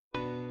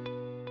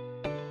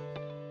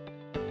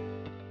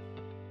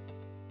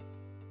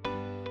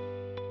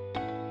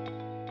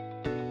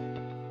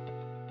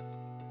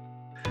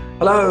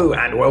Hello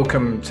and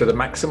welcome to the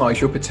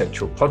Maximise Your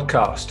Potential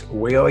podcast.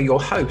 We are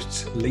your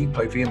hosts, Lee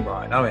Povey and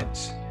Ryan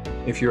Owens.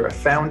 If you're a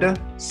founder,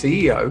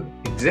 CEO,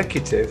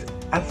 executive,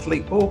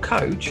 athlete or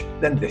coach,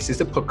 then this is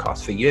the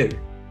podcast for you.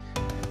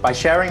 By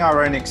sharing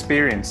our own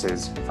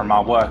experiences from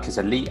our work as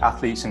elite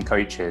athletes and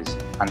coaches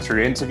and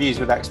through interviews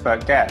with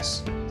expert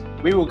guests,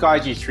 we will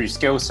guide you through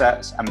skill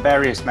sets and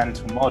various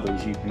mental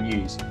models you can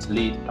use to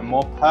lead a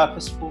more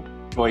purposeful,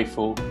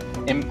 joyful,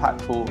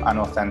 impactful and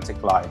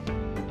authentic life.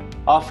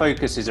 Our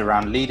focus is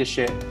around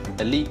leadership,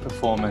 elite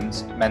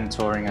performance,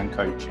 mentoring and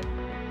coaching.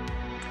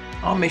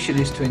 Our mission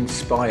is to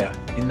inspire,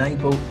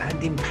 enable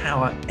and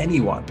empower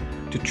anyone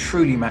to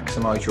truly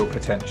maximise your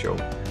potential.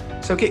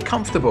 So get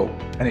comfortable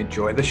and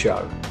enjoy the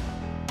show.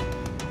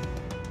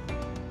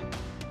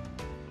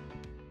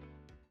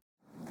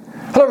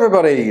 Hello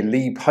everybody,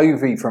 Lee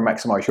Povey from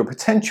Maximise Your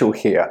Potential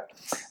here.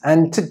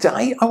 And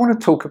today I want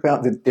to talk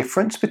about the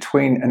difference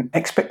between an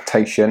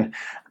expectation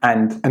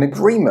and an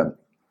agreement.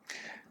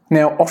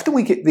 Now, often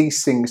we get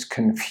these things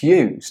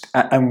confused,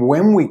 and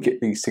when we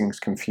get these things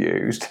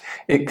confused,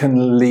 it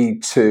can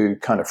lead to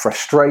kind of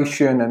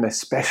frustration and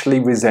especially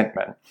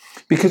resentment,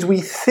 because we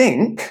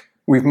think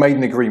we've made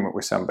an agreement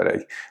with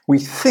somebody. We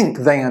think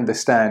they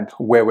understand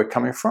where we're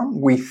coming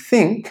from. We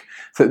think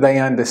that they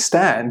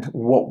understand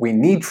what we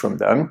need from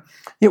them,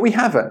 yet we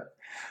haven't.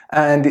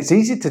 And it's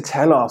easy to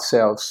tell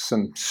ourselves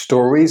some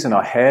stories in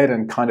our head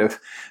and kind of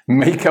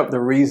make up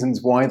the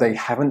reasons why they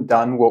haven't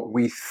done what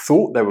we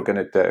thought they were going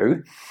to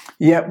do,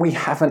 yet we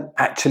haven't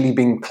actually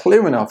been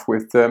clear enough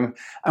with them,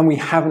 and we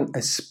haven't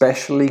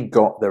especially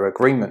got their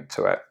agreement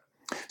to it.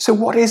 So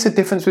what is the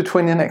difference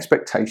between an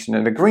expectation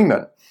and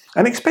agreement?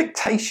 An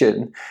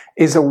expectation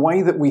is a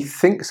way that we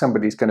think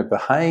somebody's going to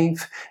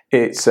behave.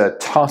 It's a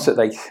task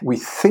that we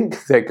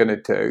think they're going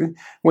to do,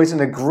 whereas an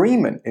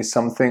agreement is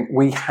something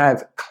we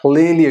have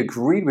clearly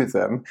agreed with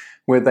them,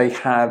 where they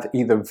have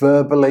either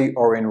verbally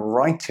or in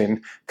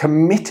writing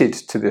committed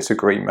to this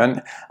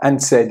agreement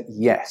and said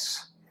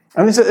yes.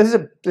 And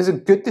there's a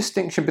good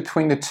distinction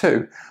between the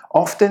two.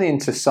 Often in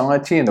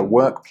society, in the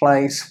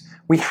workplace,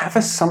 we have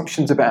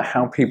assumptions about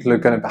how people are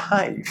going to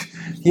behave,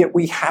 yet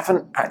we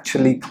haven't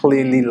actually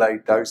clearly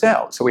laid those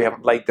out. So we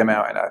haven't laid them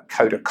out in a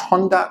code of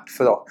conduct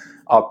for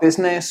our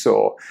business,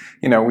 or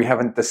we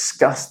haven't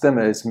discussed them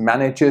as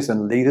managers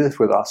and leaders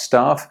with our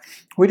staff.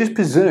 We just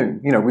presume,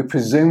 we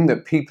presume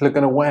that people are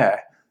going to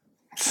wear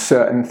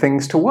certain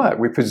things to work.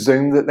 We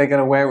presume that they're going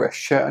to wear a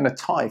shirt and a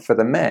tie for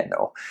the men,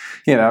 or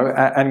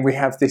and we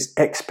have this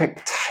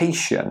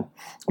expectation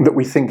that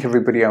we think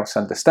everybody else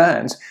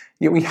understands,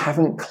 yet we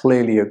haven't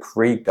clearly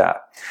agreed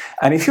that.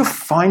 And if you're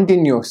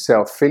finding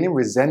yourself feeling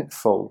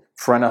resentful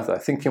for another,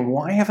 thinking,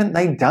 why haven't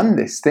they done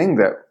this thing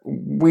that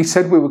we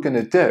said we were going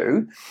to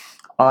do,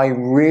 I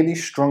really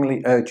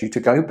strongly urge you to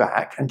go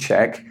back and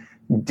check,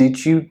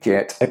 did you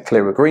get a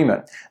clear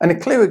agreement? And a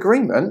clear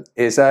agreement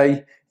is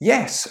a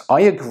yes,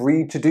 I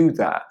agreed to do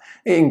that.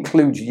 It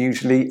includes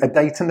usually a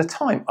date and a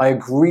time. I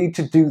agreed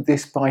to do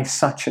this by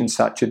such and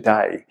such a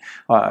day,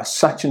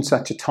 such and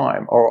such a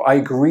time, or I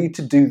agreed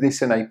to do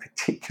this in a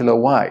particular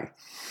way.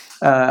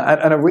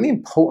 And a really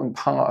important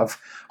part of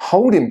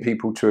holding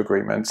people to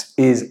agreements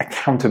is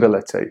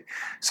accountability.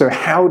 So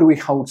how do we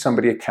hold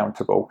somebody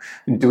accountable?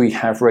 Do we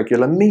have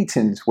regular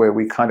meetings where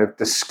we kind of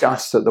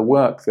discuss the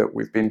work that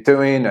we've been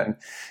doing, and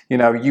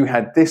you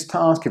had this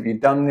task, have you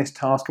done this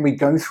task? And we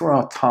go through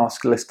our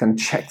task list and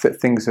check that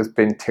things have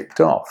been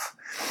ticked off.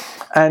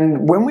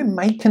 And when we're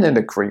making an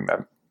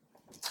agreement,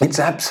 it's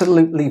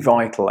absolutely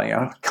vital,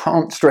 I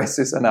can't stress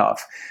this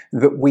enough,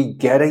 that we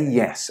get a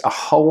yes, a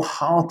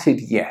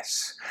wholehearted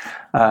yes.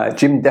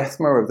 Jim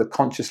Dethmer of the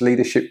Conscious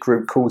Leadership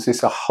Group calls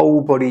this a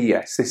whole body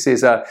yes. This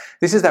is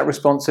that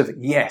response of,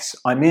 yes,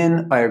 I'm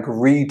in, I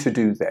agree to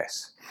do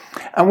this.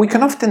 And we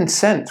can often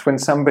sense when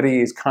somebody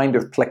is kind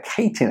of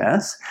placating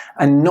us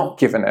and not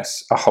giving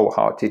us a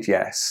wholehearted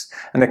yes.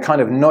 And they're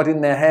kind of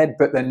nodding their head,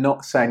 but they're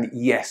not saying,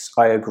 yes,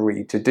 I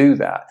agree to do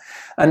that.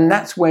 And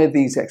that's where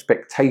these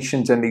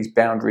expectations and these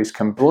boundaries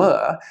can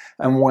blur,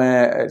 and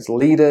where as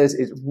leaders,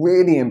 it's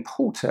really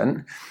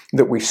important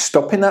that we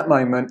stop in that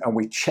moment and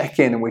we check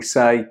in and we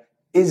say,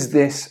 is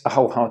this a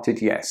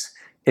wholehearted yes?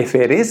 If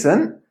it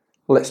isn't,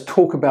 let's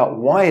talk about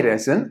why it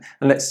isn't,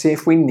 and let's see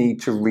if we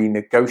need to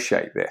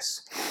renegotiate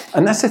this.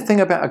 And that's the thing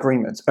about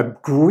agreements.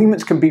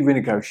 Agreements can be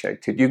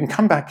renegotiated. You can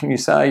come back and you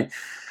say,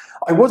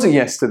 I was a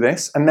yes to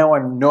this, and now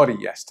I'm not a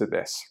yes to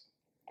this.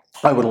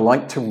 I would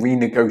like to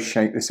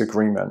renegotiate this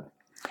agreement.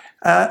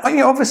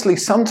 Obviously,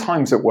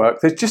 sometimes at work,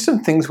 there's just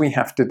some things we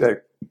have to do.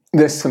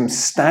 There's some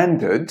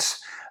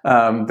standards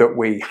that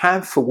we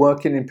have for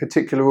working in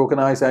particular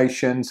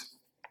organizations,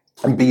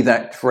 and be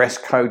that dress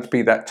codes,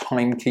 be that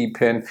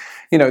timekeeping.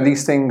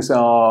 These things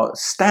are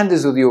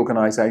standards of the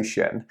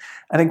organization.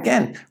 And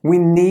again, we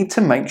need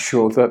to make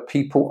sure that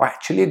people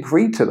actually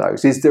agree to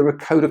those. Is there a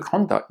code of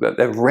conduct that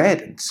they've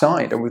read and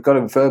signed, and we've got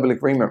a verbal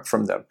agreement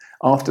from them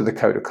after the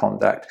code of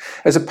conduct,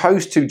 as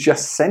opposed to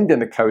just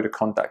sending a code of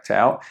conduct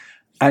out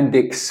and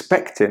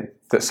expecting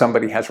that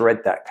somebody has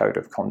read that code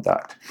of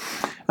conduct.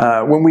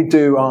 When we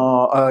do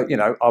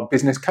our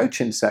business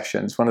coaching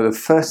sessions, one of the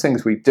first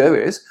things we do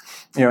is,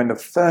 in the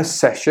first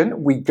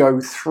session, we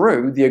go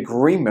through the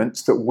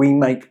agreements that we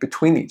make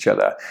between each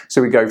other.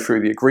 So we go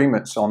through the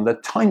agreements on the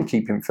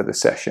timekeeping for the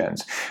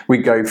sessions. We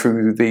go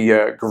through the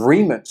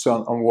agreements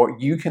on what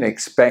you can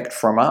expect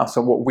from us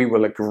and what we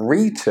will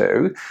agree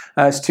to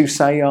as to,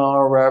 say,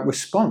 our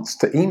response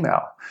to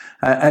email.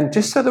 And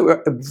just so that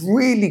we're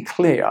really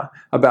clear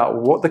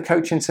about what the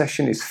coaching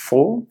session is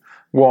for,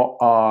 what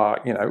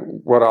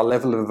our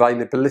level of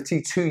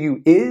availability to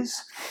you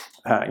is,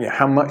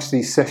 how much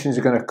these sessions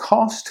are going to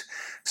cost,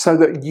 so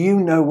that you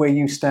know where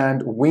you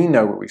stand, we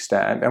know where we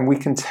stand, and we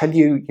can tell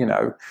you,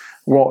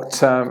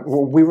 what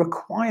we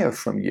require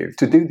from you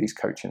to do these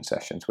coaching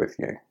sessions with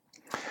you.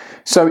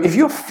 So if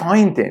you're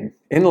finding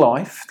in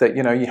life that,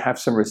 you have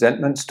some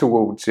resentments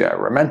towards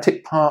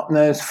romantic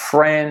partners,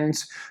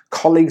 friends,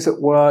 colleagues at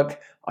work,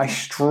 I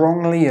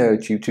strongly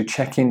urge you to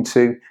check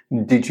into,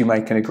 did you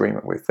make an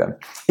agreement with them?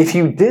 If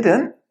you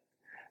didn't,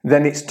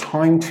 then it's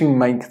time to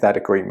make that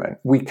agreement.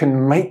 We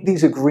can make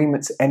these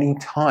agreements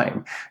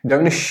anytime.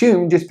 Don't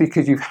assume just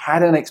because you've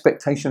had an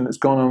expectation that's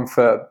gone on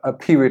for a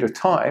period of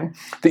time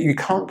that you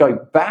can't go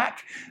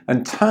back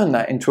and turn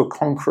that into a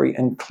concrete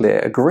and clear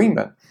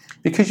agreement,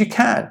 because you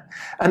can.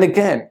 And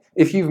again,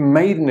 if you've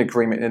made an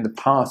agreement in the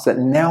past that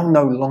now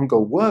no longer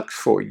works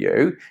for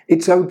you,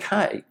 it's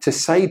okay to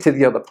say to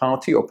the other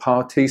party or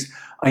parties,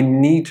 I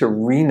need to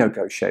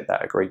renegotiate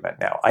that agreement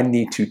now. I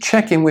need to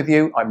check in with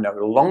you. I'm no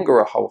longer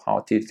a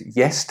wholehearted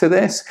yes to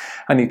this.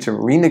 I need to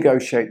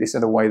renegotiate this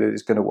in a way that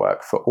is going to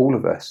work for all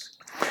of us.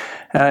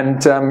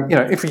 And,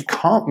 if you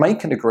can't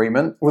make an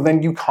agreement, well,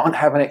 then you can't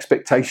have an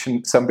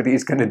expectation somebody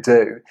is going to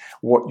do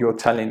what you're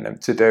telling them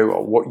to do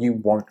or what you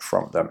want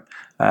from them.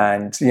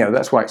 And,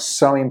 that's why it's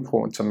so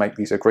important to make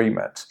these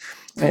agreements.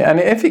 And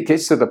if it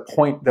gets to the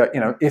point that,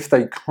 if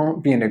they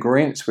can't be in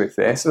agreement with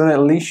this, then at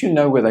least you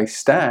know where they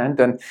stand.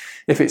 And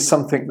if it's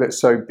something that's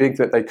so big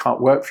that they can't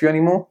work for you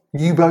anymore,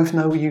 you both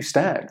know where you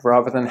stand,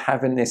 rather than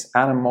having this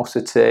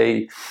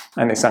animosity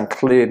and this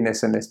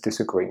unclearness and this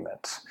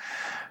disagreement.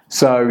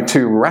 So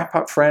to wrap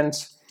up,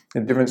 friends, the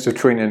difference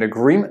between an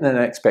agreement and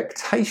an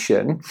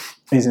expectation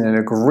is in an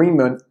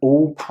agreement,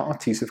 all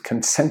parties have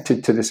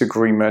consented to this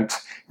agreement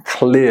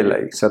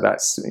clearly. So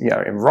that's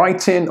in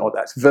writing or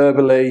that's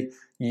verbally.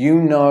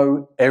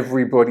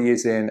 Everybody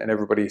is in and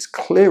everybody is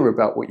clear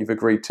about what you've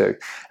agreed to.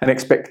 An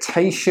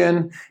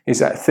expectation is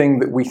that thing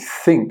that we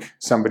think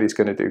somebody's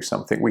going to do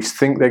something. We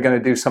think they're going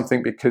to do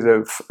something because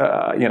of,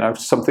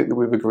 something that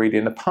we've agreed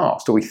in the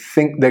past, or we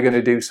think they're going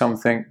to do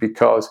something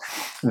because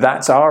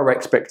that's our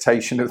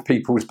expectation of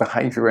people's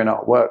behavior in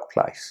our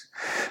workplace.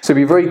 So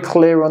be very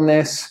clear on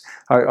this.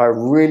 I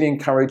really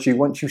encourage you,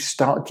 once you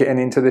start getting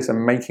into this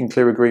and making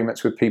clear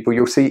agreements with people,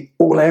 you'll see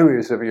all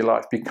areas of your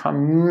life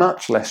become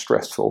much less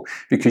stressful,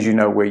 because you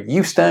know where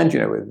you stand, you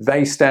know where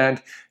they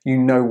stand, you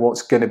know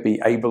what's going to be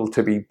able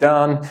to be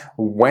done,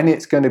 when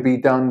it's going to be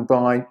done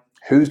by,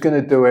 who's going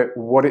to do it,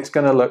 what it's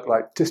going to look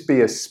like. Just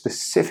be as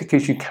specific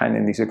as you can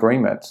in these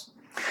agreements.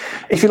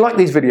 If you like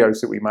these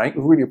videos that we make,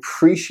 we really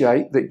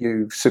appreciate that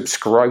you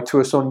subscribe to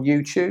us on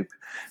YouTube.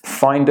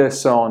 Find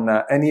us on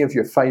any of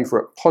your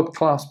favorite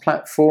podcast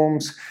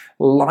platforms.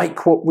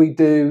 Like what we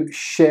do,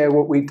 share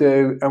what we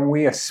do, and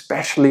we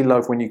especially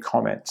love when you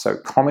comment. So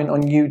comment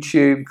on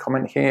YouTube,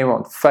 comment here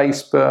on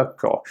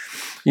Facebook, or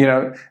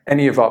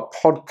any of our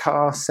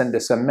podcasts, send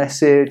us a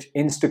message,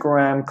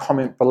 Instagram,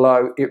 comment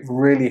below. It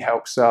really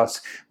helps us.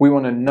 We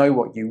want to know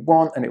what you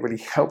want, and it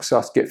really helps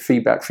us get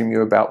feedback from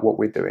you about what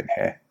we're doing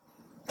here.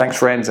 Thanks,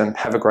 friends, and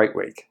have a great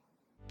week.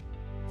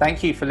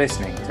 Thank you for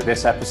listening to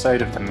this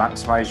episode of the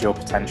Maximize Your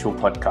Potential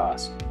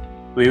podcast.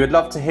 We would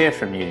love to hear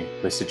from you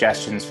with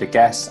suggestions for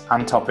guests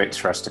and topics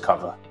for us to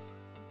cover.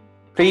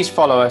 Please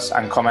follow us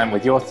and comment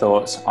with your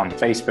thoughts on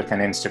Facebook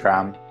and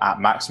Instagram at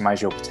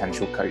Maximize Your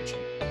Potential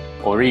Coaching,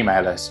 or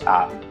email us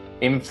at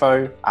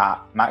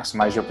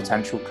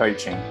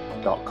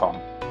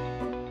info@maximizeyourpotentialcoaching.com.